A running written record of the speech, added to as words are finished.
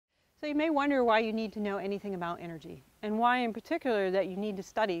So you may wonder why you need to know anything about energy, and why in particular that you need to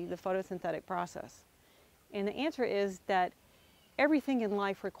study the photosynthetic process. And the answer is that everything in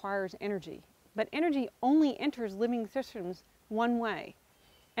life requires energy, but energy only enters living systems one way,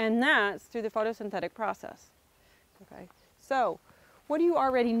 and that's through the photosynthetic process. Okay? So, what do you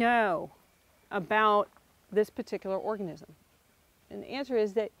already know about this particular organism? And the answer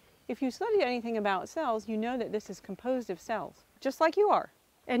is that if you study anything about cells, you know that this is composed of cells, just like you are.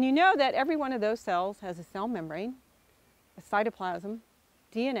 And you know that every one of those cells has a cell membrane, a cytoplasm,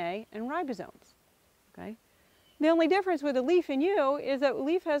 DNA, and ribosomes. Okay? The only difference with a leaf and you is that a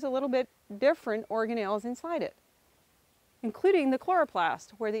leaf has a little bit different organelles inside it, including the chloroplast,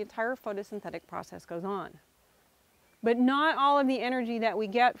 where the entire photosynthetic process goes on. But not all of the energy that we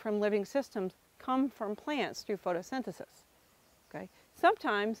get from living systems come from plants through photosynthesis. Okay?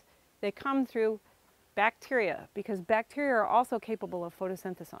 Sometimes they come through bacteria, because bacteria are also capable of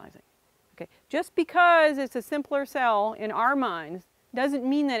photosynthesizing. Okay? Just because it's a simpler cell in our minds doesn't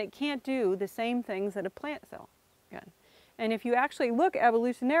mean that it can't do the same things that a plant cell can. And if you actually look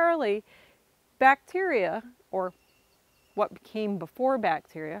evolutionarily, bacteria, or what came before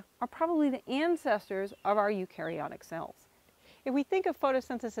bacteria, are probably the ancestors of our eukaryotic cells. If we think of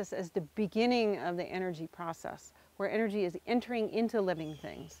photosynthesis as the beginning of the energy process, where energy is entering into living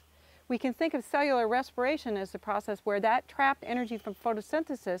things, we can think of cellular respiration as the process where that trapped energy from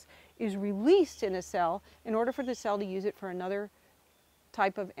photosynthesis is released in a cell in order for the cell to use it for another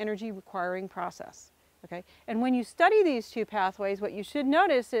type of energy requiring process. Okay? And when you study these two pathways, what you should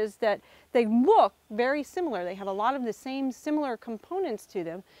notice is that they look very similar. They have a lot of the same similar components to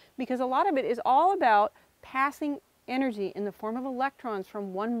them, because a lot of it is all about passing energy in the form of electrons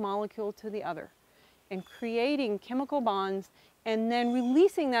from one molecule to the other and creating chemical bonds and then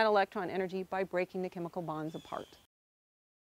releasing that electron energy by breaking the chemical bonds apart.